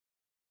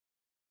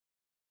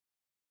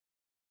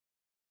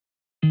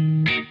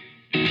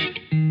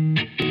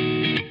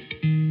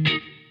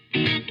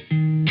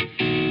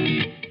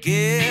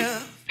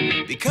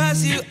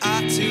because you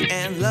ought to,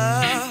 and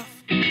love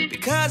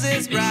because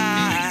it's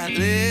right.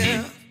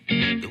 Live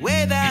the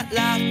way that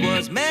life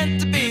was meant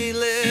to be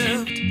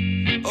lived.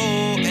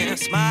 Oh, and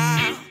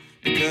smile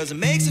because it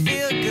makes you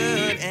feel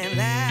good, and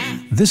laugh.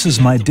 This is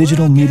my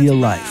digital media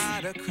life.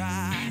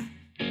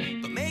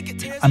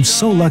 I'm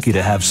so lucky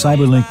to have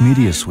CyberLink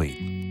Media Suite.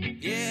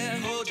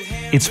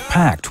 It's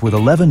packed with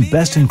 11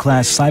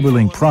 best-in-class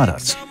CyberLink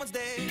products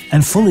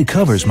and fully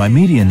covers my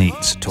media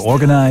needs to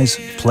organize,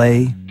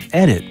 play,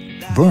 edit,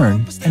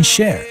 burn, and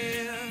share.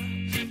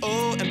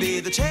 Oh, and be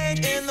the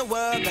change in the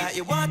world that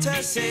you want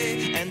to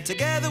see, and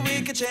together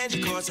we can change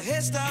the course of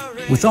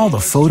history. With all the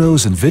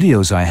photos and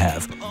videos I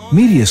have,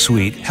 Media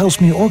Suite helps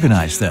me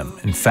organize them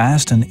in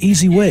fast and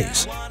easy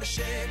ways.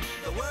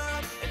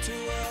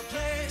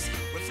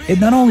 It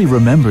not only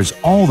remembers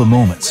all the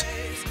moments,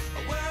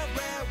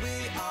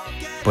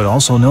 but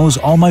also knows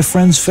all my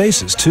friends'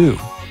 faces too.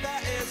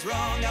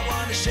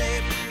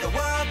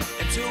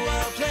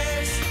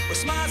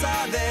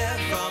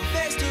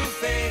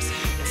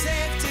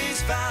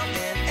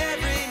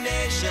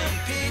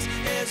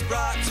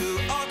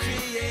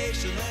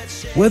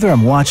 Whether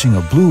I'm watching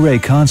a Blu-ray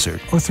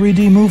concert or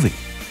 3D movie,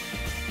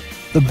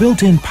 the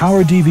built-in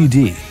Power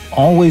DVD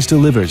always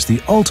delivers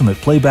the ultimate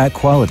playback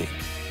quality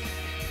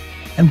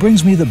and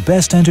brings me the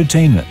best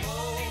entertainment.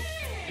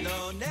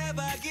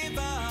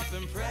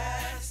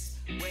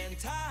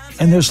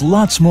 And there's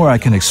lots more I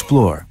can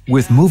explore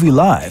with Movie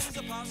Live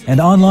and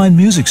online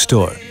music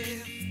store.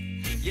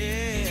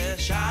 Yeah,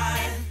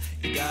 shine.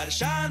 You gotta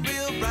shine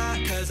real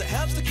bright, 'cause it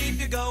helps to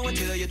keep you going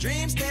till your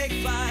dreams take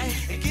flight.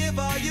 And give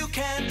all you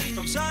can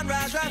from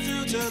sunrise right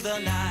through to the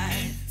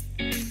night.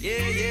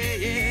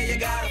 Yeah, you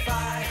gotta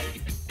fight.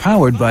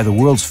 Powered by the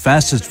world's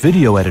fastest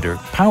video editor,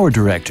 Power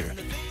Director,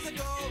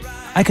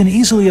 I can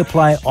easily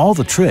apply all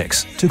the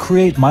tricks to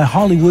create my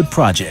Hollywood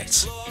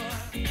projects.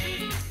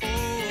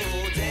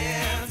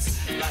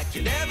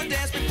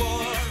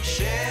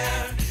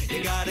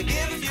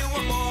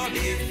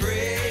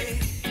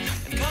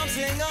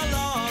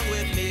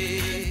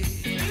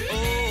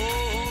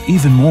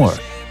 Even more,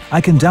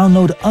 I can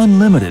download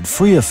unlimited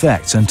free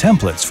effects and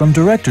templates from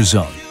Director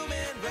Zone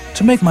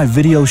to make my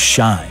videos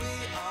shine.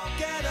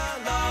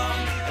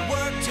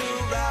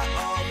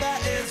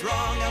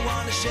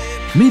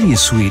 Media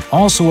Suite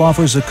also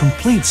offers a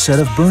complete set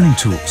of burning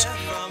tools,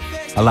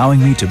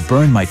 allowing me to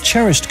burn my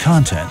cherished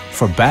content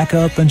for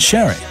backup and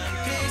sharing.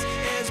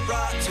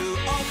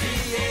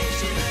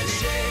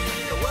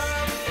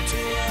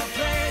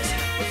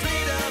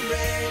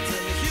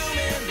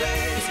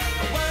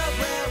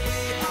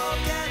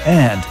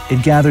 And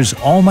it gathers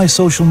all my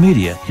social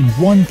media in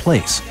one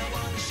place.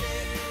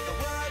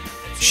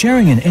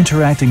 Sharing and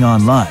interacting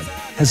online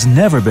has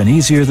never been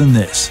easier than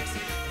this.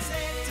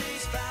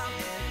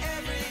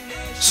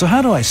 So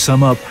how do I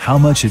sum up how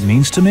much it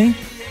means to me?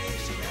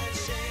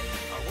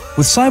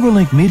 With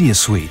CyberLink Media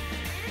Suite,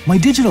 my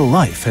digital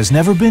life has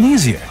never been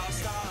easier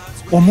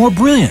or more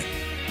brilliant.